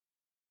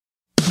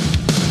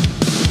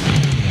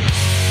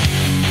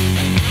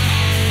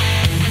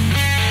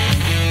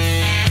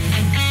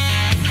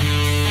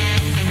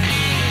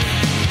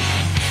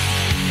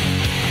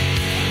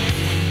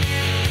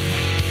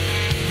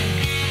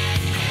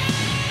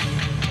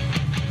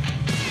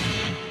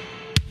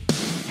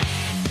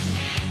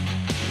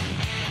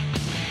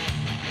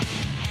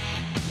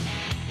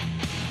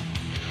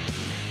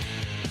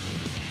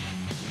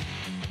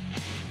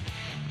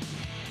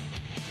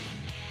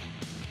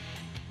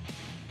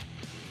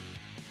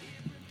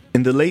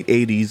In the late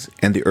 80s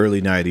and the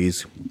early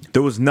 90s,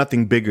 there was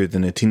nothing bigger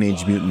than the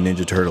Teenage Mutant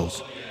Ninja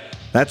Turtles.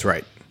 That's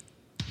right.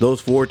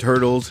 Those four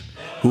turtles,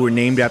 who were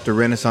named after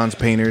Renaissance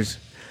painters,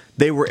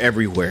 they were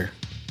everywhere.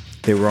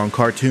 They were on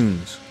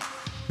cartoons.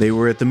 They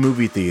were at the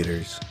movie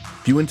theaters.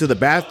 If you went to the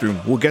bathroom,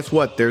 well, guess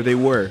what? There they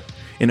were,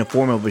 in the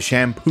form of a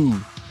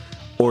shampoo,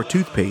 or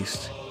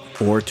toothpaste,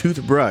 or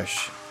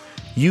toothbrush.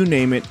 You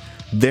name it,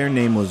 their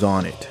name was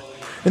on it.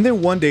 And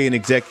then one day an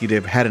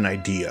executive had an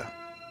idea,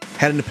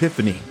 had an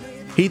epiphany.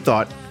 He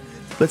thought,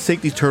 let's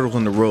take these turtles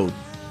on the road.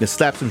 Let's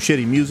slap some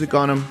shitty music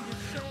on them.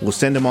 We'll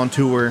send them on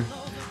tour.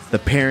 The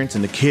parents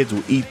and the kids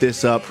will eat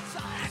this up.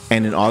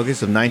 And in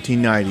August of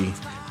 1990,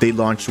 they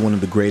launched one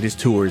of the greatest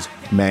tours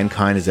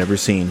mankind has ever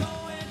seen.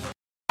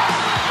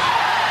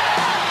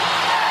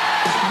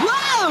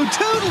 Wow,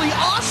 totally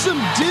awesome,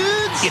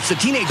 dudes! It's the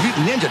Teenage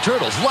Mutant Ninja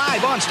Turtles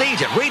live on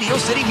stage at Radio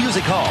City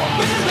Music Hall.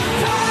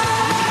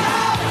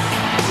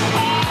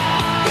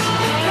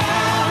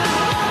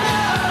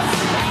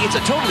 It's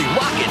a totally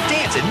rockin',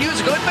 dancing,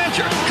 musical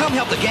adventure. Come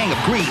help the Gang of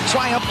Green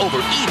triumph over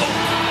evil.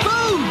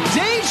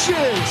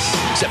 Bodacious!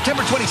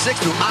 September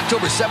 26th through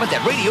October 7th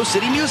at Radio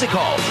City Music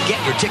Hall. Get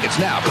your tickets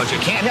now, because you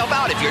can't help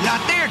out if you're not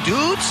there,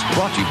 dudes.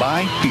 Brought to you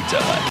by Pizza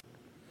Hut.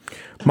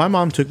 My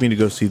mom took me to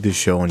go see this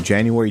show on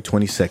January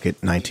 22nd,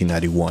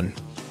 1991.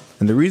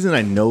 And the reason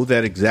I know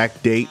that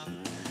exact date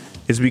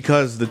is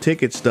because the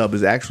ticket stub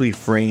is actually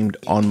framed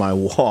on my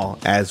wall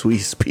as we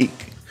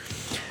speak.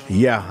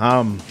 Yeah,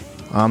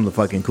 I'm the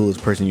fucking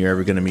coolest person you're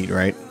ever gonna meet,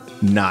 right?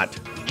 Not.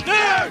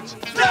 Nerds!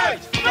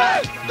 Nerds!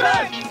 Nerds!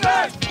 Nerds!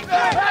 Nerds!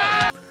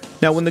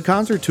 Nerds! Now, when the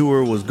concert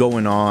tour was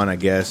going on, I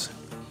guess,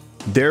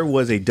 there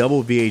was a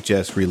double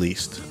VHS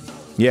released.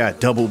 Yeah,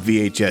 double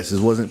VHS. It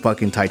wasn't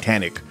fucking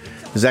Titanic.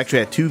 There's actually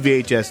had two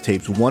VHS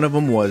tapes. One of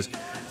them was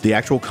the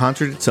actual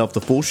concert itself,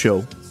 the full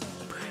show.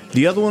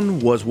 The other one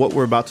was what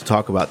we're about to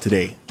talk about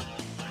today,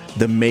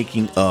 the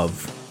making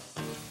of.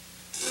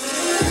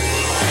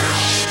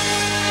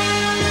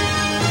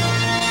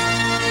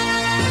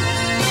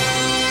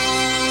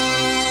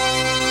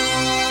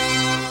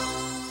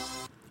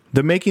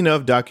 The making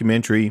of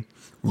documentary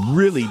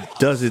really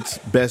does its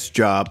best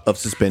job of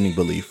suspending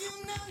belief.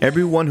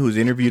 Everyone who's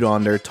interviewed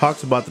on there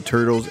talks about the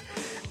Turtles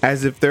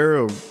as if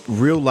they're a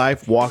real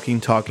life walking,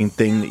 talking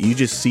thing that you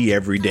just see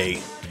every day.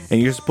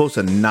 And you're supposed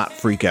to not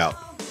freak out.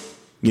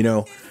 You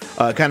know,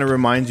 it kind of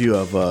reminds you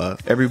of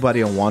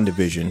everybody on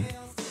WandaVision,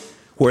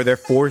 where they're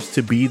forced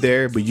to be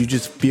there, but you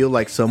just feel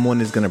like someone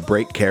is going to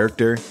break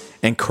character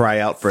and cry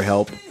out for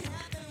help.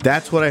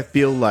 That's what I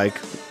feel like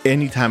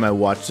anytime I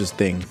watch this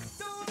thing.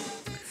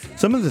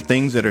 Some of the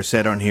things that are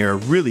said on here are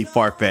really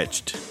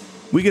far-fetched.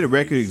 We get a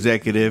record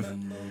executive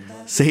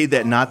say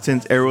that not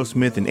since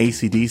Aerosmith and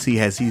AC/DC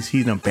has he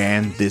seen a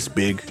band this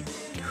big.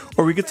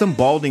 Or we get some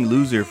balding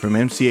loser from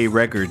MCA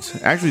Records,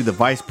 actually the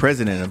vice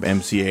president of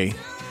MCA,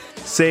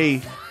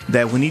 say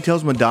that when he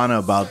tells Madonna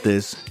about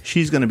this,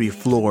 she's going to be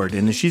floored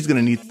and that she's going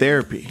to need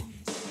therapy.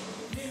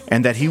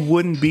 And that he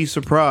wouldn't be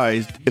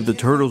surprised if the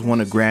Turtles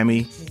won a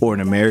Grammy or an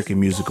American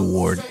Music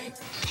Award.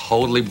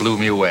 Totally blew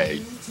me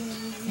away.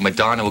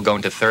 Madonna will go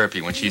into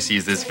therapy when she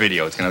sees this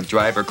video. It's going to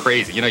drive her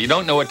crazy. You know, you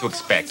don't know what to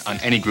expect on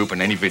any group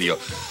and any video.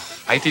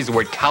 I hate to use the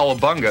word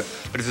cowabunga,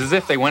 but it's as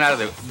if they went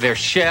out of their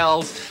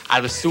shells, out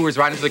of the sewers,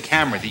 right into the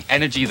camera. The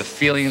energy, the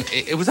feeling,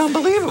 it was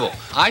unbelievable.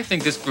 I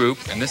think this group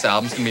and this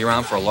album's going to be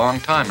around for a long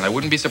time, and I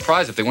wouldn't be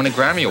surprised if they win a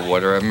Grammy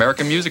Award or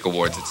American Music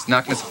Awards. It's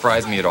not going to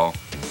surprise me at all.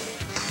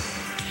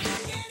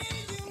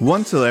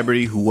 One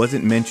celebrity who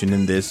wasn't mentioned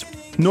in this,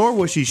 nor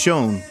was she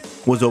shown,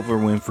 was Oprah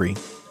Winfrey.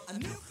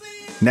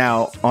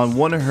 Now, on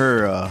one of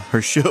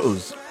her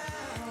shows,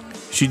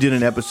 she did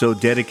an episode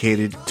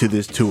dedicated to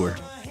this tour.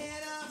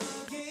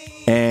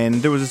 And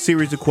there was a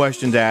series of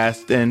questions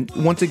asked, and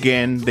once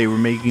again, they were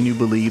making you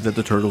believe that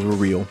the Turtles were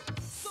real.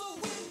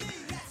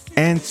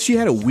 And she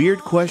had a weird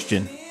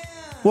question.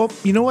 Well,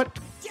 you know what?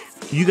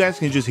 You guys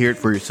can just hear it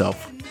for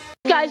yourself.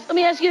 Guys, let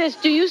me ask you this.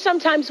 Do you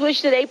sometimes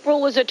wish that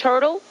April was a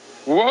turtle?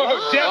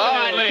 Whoa,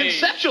 definitely.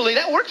 Conceptually,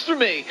 that works for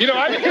me. You know,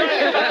 I've been trying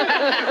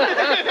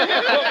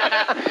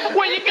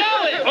Where you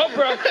going?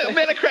 Oprah.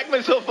 Man, I cracked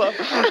myself up.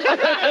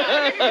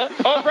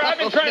 Oprah, I've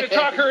been trying to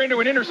talk her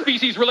into an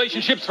interspecies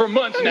relationships for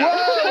months now.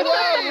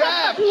 Whoa,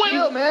 Raph.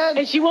 Chill, man.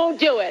 And she won't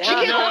do it, She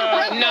huh? can't hold her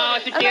breath. No,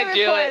 she can't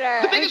do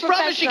it. The biggest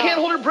problem is she can't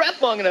hold her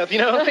breath long enough, you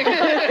know?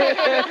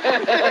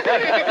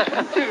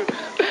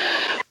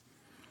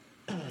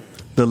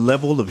 The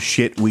level of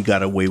shit we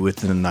got away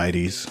with in the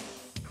 90s.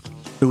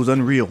 It was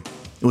unreal.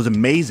 It was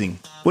amazing.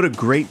 What a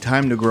great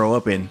time to grow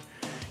up in.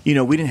 You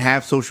know, we didn't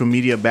have social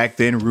media back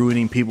then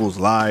ruining people's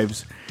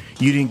lives.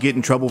 You didn't get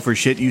in trouble for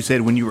shit you said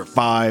when you were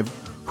 5.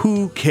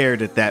 Who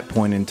cared at that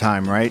point in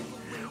time, right?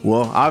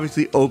 Well,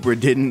 obviously Oprah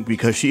didn't,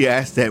 because she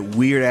asked that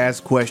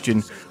weird-ass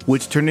question,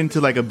 which turned into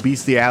like a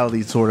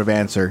bestiality sort of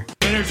answer.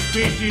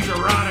 Interspecies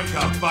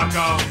erotica,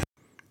 bucko.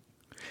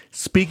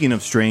 Speaking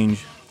of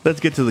strange, let's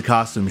get to the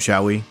costume,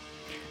 shall we?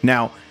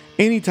 Now,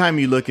 anytime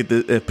you look at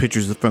the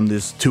pictures from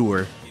this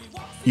tour,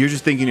 you're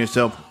just thinking to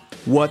yourself,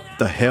 what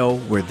the hell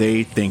were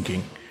they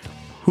thinking?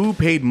 Who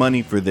paid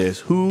money for this?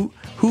 Who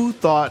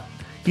thought,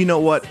 you know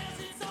what?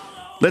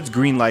 Let's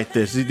greenlight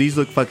this. These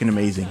look fucking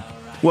amazing.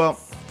 Well,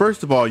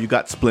 first of all, you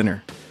got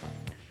Splinter,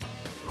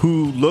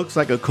 who looks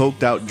like a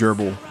coked out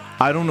gerbil.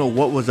 I don't know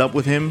what was up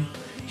with him.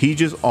 He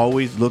just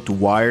always looked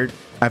wired.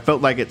 I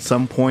felt like at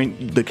some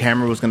point the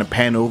camera was going to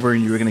pan over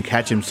and you were going to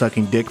catch him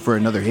sucking dick for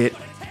another hit.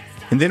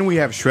 And then we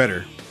have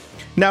Shredder.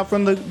 Now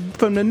from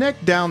the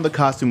neck down, the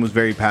costume was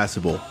very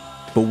passable.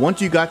 But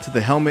once you got to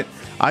the helmet,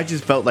 I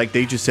just felt like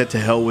they just said to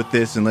hell with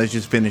this and let's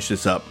just finish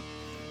this up.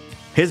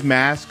 His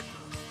mask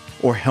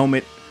or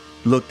helmet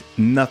looked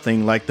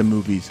nothing like the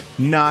movies.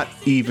 Not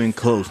even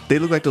close. They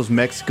look like those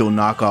Mexico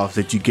knockoffs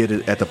that you get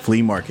at the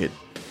flea market.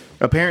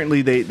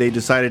 Apparently they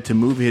decided to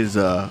move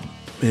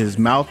his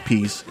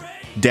mouthpiece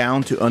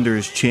down to under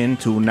his chin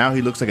to now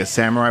he looks like a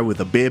samurai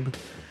with a bib.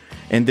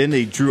 And then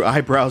they drew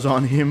eyebrows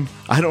on him.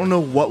 I don't know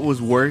what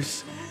was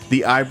worse,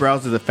 the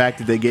eyebrows or the fact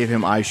that they gave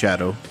him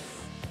eyeshadow.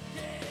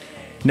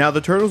 Now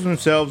the turtles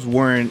themselves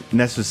weren't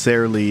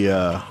necessarily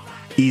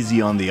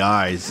easy on the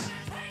eyes,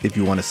 if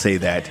you want to say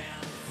that.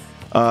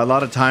 A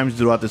lot of times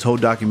throughout this whole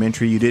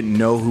documentary you didn't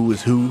know who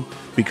was who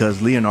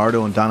because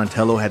Leonardo and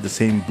Donatello had the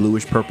same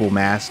bluish purple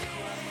mask,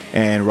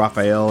 and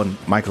Raphael and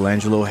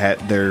Michelangelo had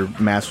their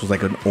mask was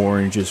like an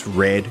orangish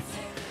red.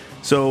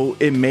 So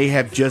it may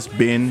have just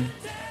been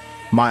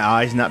my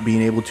eyes not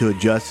being able to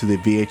adjust to the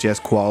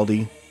VHS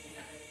quality.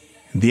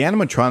 The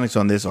animatronics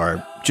on this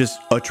are just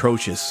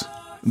atrocious.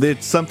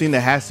 It's something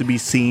that has to be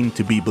seen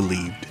to be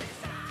believed.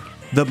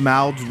 The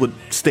mouths would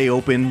stay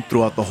open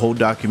throughout the whole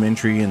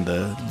documentary and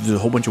the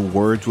whole bunch of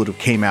words would have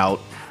came out,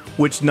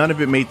 which none of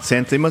it made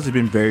sense. They must have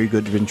been very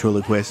good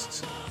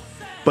ventriloquists.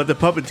 But the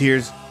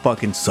puppeteers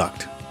fucking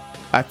sucked.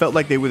 I felt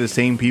like they were the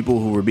same people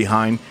who were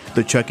behind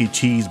the Chuck E.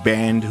 Cheese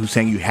band who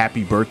sang you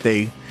Happy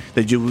Birthday,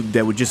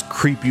 that would just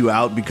creep you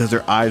out because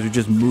their eyes were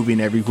just moving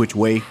every which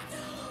way.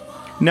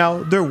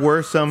 Now, there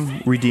were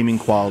some redeeming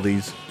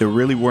qualities. There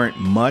really weren't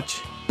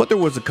much, but there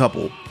was a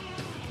couple.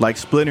 Like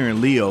Splinter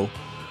and Leo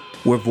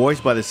were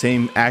voiced by the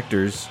same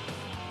actors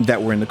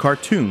that were in the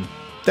cartoon.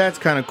 That's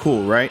kind of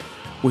cool, right?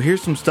 Well,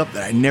 here's some stuff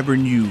that I never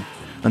knew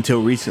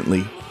until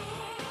recently.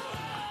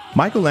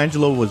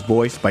 Michelangelo was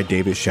voiced by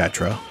David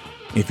Chatra.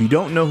 If you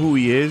don't know who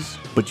he is,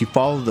 but you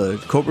follow the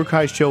Cobra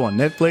Kai show on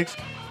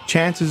Netflix,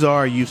 chances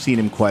are you've seen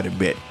him quite a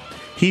bit.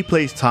 He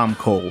plays Tom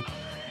Cole,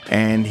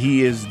 and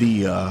he is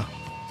the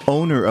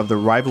owner of the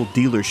rival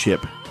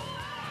dealership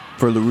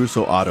for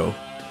LaRusso Auto.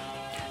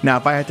 Now,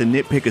 if I had to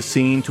nitpick a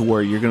scene to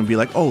where you're going to be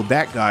like, oh,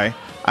 that guy,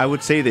 I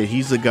would say that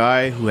he's the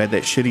guy who had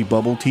that shitty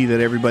bubble tea that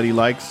everybody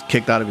likes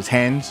kicked out of his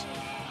hands.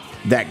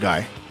 That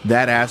guy,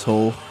 that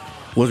asshole,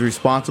 was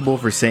responsible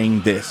for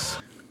saying this.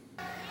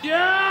 Yo!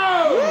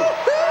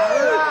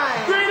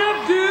 Straight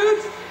up,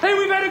 dudes! Hey,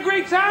 we've had a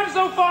great time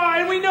so far,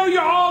 and we know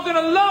you're all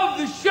gonna love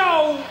the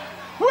show!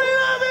 We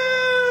love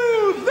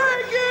you!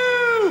 Thank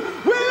you!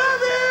 We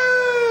love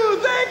you!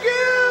 Thank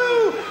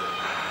you!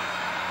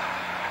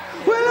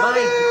 We love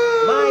you!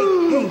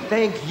 Hey,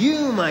 thank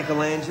you,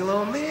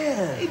 Michelangelo,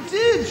 man. Hey,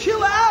 dude,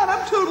 chill out.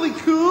 I'm totally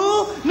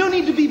cool. No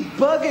need to be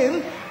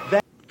bugging.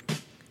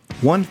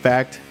 One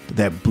fact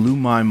that blew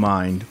my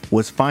mind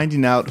was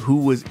finding out who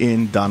was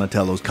in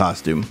Donatello's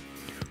costume.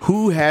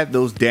 Who had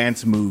those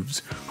dance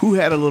moves? Who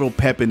had a little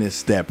pep in his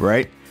step,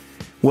 right?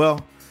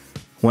 Well,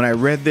 when I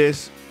read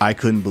this, I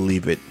couldn't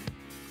believe it.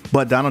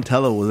 But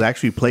Donatello was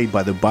actually played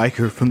by the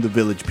biker from the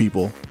Village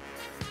People.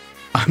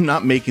 I'm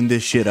not making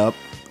this shit up.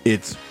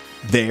 It's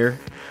there.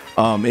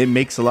 It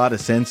makes a lot of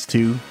sense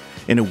too,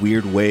 in a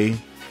weird way.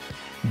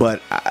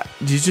 But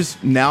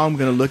now I'm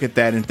going to look at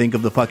that and think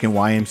of the fucking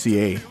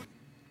YMCA.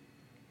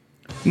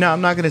 Now,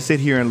 I'm not going to sit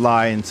here and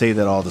lie and say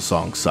that all the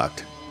songs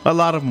sucked. A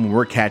lot of them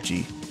were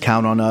catchy.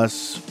 Count on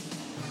Us,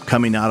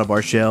 Coming Out of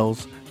Our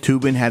Shells.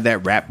 Toobin had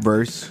that rap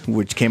verse,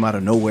 which came out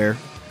of nowhere.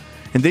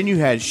 And then you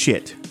had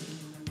shit,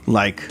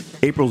 like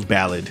April's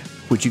Ballad,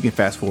 which you can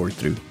fast forward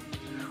through.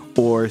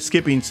 Or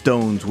Skipping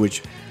Stones,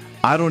 which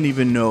I don't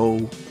even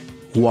know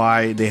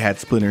why they had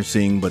Splinter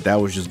sing, but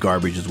that was just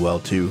garbage as well,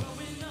 too.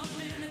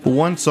 But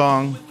one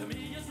song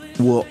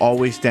will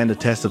always stand the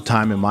test of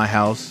time in my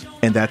house,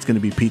 and that's going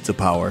to be Pizza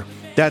Power.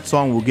 That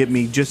song will get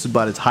me just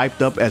about as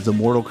hyped up as the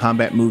Mortal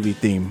Kombat movie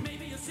theme.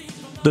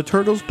 The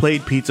Turtles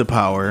played Pizza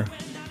Power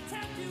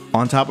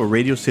on top of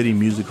Radio City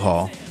Music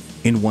Hall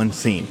in one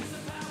scene.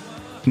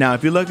 Now,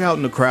 if you look out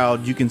in the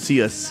crowd, you can see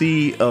a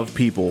sea of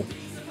people,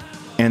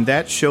 and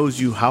that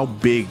shows you how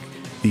big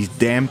these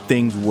damn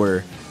things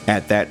were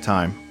at that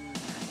time.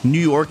 New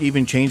York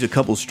even changed a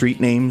couple street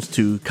names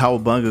to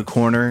Cowabunga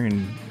Corner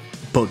and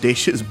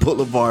Bodacious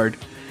Boulevard.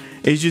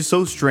 It's just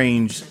so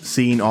strange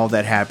seeing all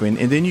that happen.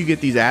 And then you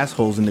get these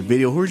assholes in the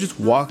video who are just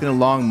walking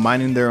along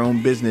minding their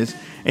own business,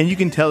 and you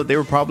can tell that they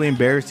were probably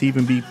embarrassed to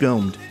even be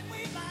filmed.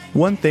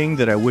 One thing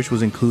that I wish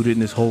was included in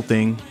this whole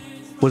thing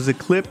was a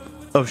clip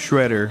of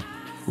Shredder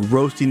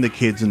roasting the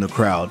kids in the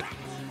crowd.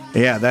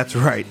 Yeah, that's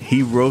right.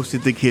 He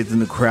roasted the kids in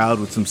the crowd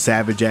with some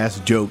savage ass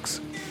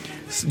jokes.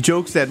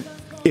 Jokes that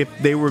if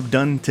they were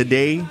done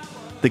today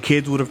The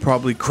kids would have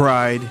probably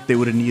cried. They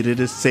would have needed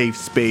a safe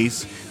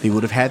space. They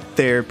would have had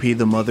therapy.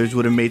 The mothers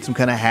would have made some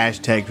kind of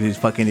hashtag for these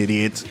fucking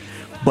idiots.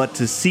 But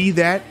to see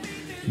that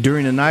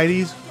during the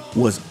 90s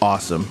was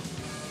awesome.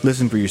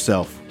 Listen for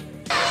yourself.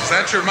 Is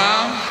that your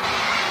mom?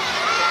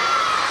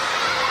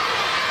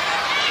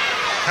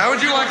 How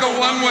would you like a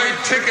one-way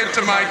ticket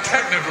to my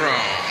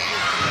Technodrome?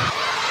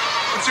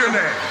 What's your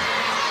name?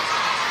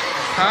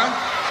 Huh?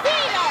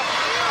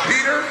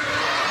 Peter?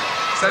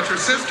 Is that your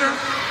sister?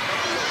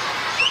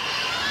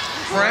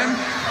 Friend?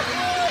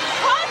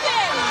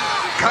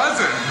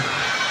 Cousin?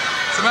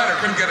 What's the matter?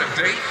 Couldn't get a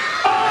date?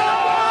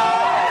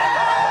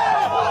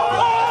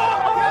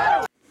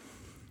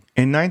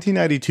 In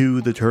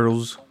 1992, the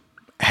Turtles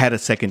had a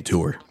second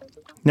tour.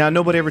 Now,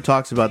 nobody ever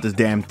talks about this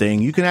damn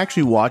thing. You can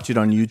actually watch it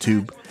on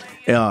YouTube.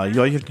 All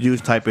you have to do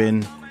is type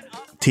in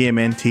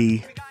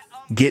TMNT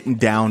Getting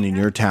Down in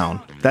Your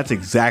Town. That's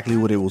exactly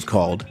what it was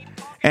called.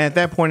 And at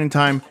that point in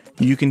time,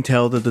 you can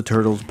tell that the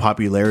Turtles'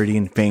 popularity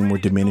and fame were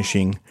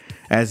diminishing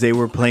as they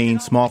were playing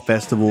small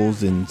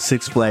festivals in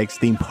Six Flags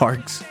theme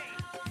parks.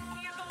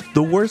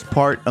 The worst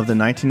part of the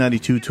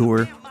 1992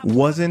 tour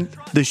wasn't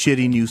the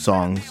shitty new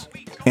songs,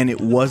 and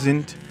it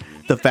wasn't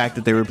the fact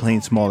that they were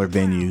playing smaller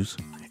venues.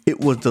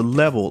 It was the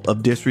level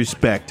of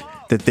disrespect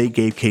that they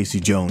gave Casey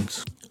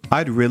Jones.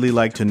 I'd really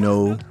like to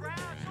know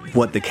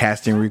what the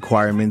casting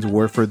requirements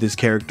were for this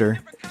character,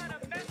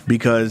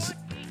 because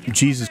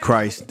Jesus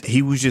Christ,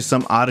 he was just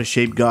some out of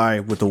shape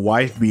guy with a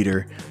wife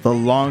beater, the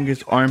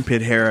longest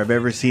armpit hair I've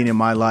ever seen in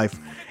my life,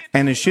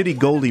 and a shitty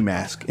Goldie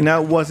mask. And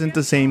that wasn't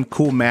the same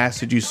cool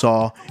mask that you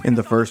saw in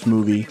the first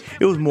movie.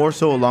 It was more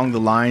so along the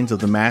lines of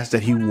the mask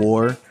that he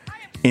wore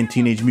in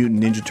Teenage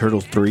Mutant Ninja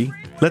Turtles 3.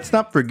 Let's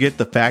not forget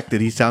the fact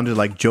that he sounded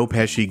like Joe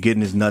Pesci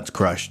getting his nuts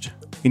crushed.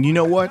 And you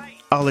know what?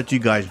 I'll let you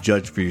guys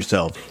judge for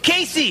yourself.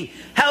 Casey,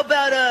 how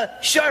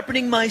about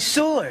sharpening my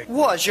sword?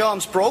 What, your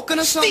arm's broken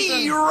or something?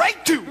 See, you're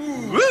right to.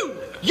 Woo.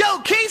 Yo,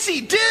 Casey,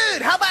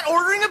 dude, how about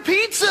ordering a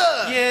pizza?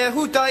 Yeah,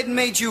 who died and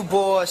made you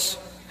boss?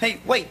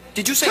 Hey, wait,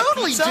 did you say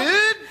totally, pizza?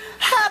 dude.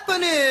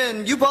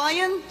 Happening. You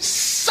buying?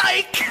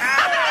 Psych.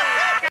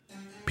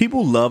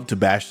 People love to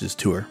bash this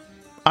tour.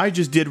 I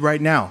just did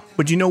right now.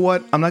 But you know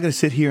what? I'm not going to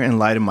sit here and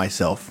lie to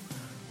myself.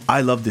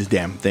 I love this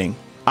damn thing.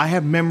 I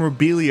have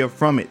memorabilia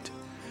from it.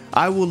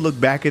 I will look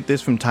back at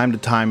this from time to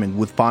time and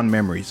with fond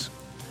memories.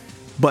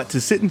 But to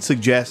sit and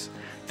suggest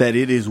that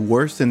it is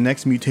worse than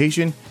Next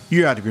Mutation,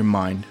 you're out of your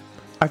mind.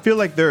 I feel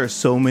like there are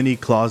so many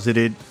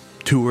closeted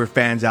tour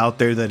fans out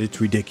there that it's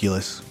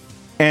ridiculous.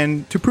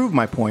 And to prove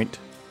my point,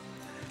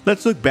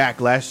 let's look back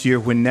last year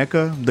when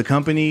NECA, the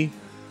company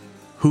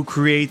who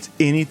creates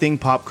anything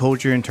pop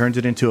culture and turns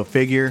it into a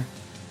figure,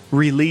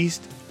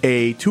 released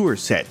a tour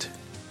set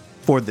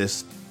for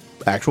this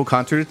actual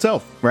concert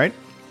itself, right?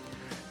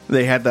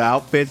 They had the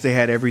outfits, they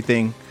had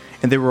everything,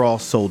 and they were all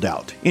sold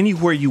out.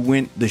 Anywhere you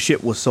went, the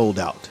shit was sold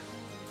out.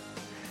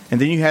 And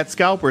then you had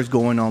scalpers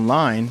going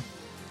online,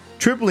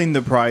 tripling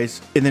the price,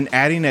 and then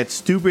adding that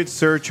stupid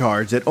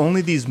surcharge that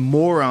only these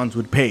morons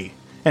would pay.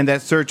 And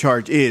that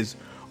surcharge is,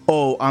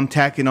 oh, I'm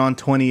tacking on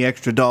 $20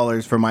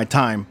 extra for my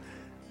time.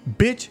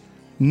 Bitch,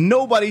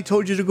 nobody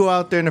told you to go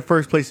out there in the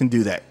first place and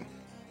do that.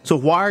 So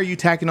why are you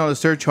tacking on a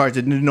surcharge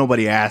that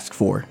nobody asked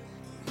for?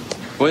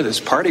 Boy, this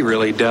party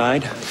really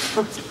died.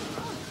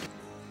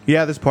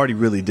 Yeah, this party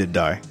really did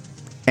die.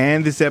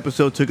 And this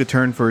episode took a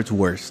turn for its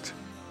worst.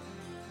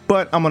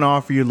 But I'm going to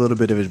offer you a little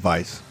bit of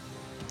advice.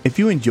 If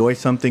you enjoy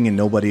something and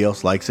nobody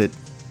else likes it,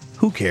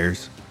 who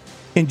cares?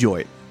 Enjoy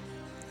it.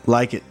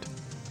 Like it.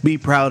 Be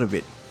proud of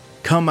it.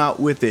 Come out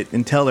with it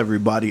and tell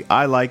everybody,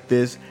 I like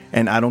this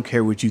and I don't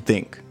care what you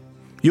think.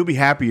 You'll be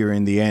happier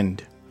in the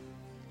end.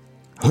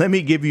 Let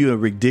me give you a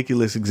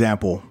ridiculous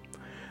example.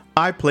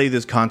 I play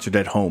this concert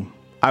at home.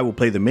 I will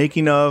play the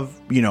making of,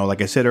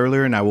 like I said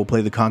earlier, and I will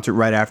play the concert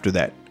right after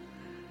that.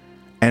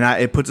 And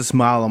it puts a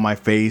smile on my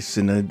face,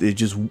 and it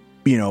just,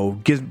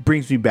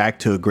 brings me back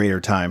to a greater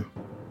time.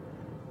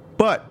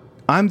 But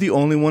I'm the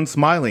only one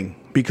smiling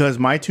because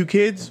my two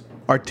kids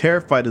are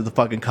terrified of the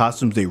fucking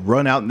costumes. They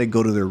run out and they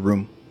go to their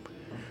room.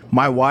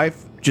 My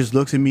wife just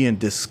looks at me in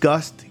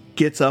disgust,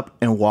 gets up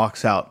and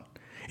walks out.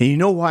 And you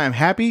know why I'm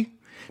happy?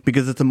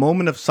 Because it's a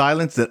moment of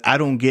silence that I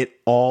don't get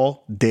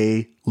all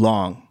day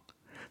long.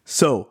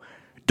 So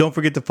don't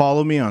forget to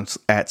follow me at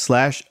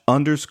 /vision_TV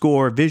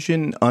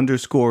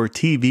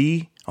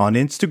on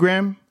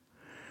Instagram.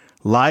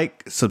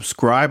 Like,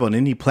 subscribe on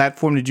any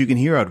platform that you can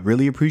hear. I'd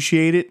really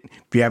appreciate it.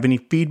 If you have any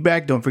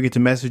feedback, don't forget to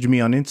message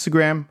me on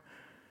Instagram.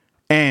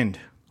 And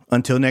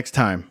until next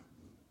time.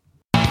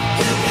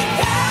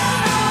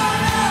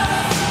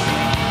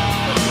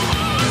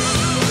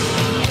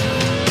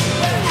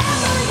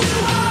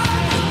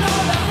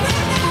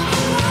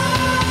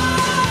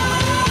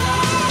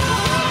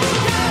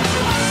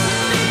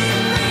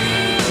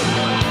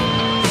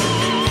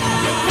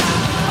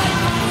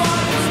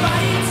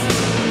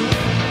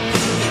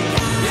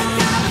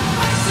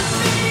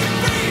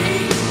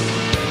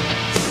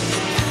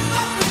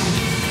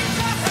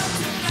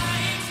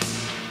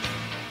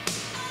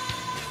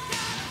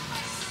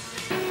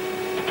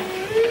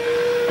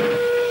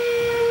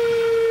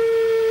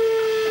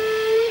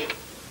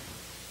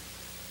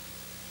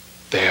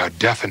 are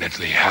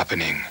definitely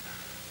happening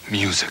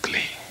musically.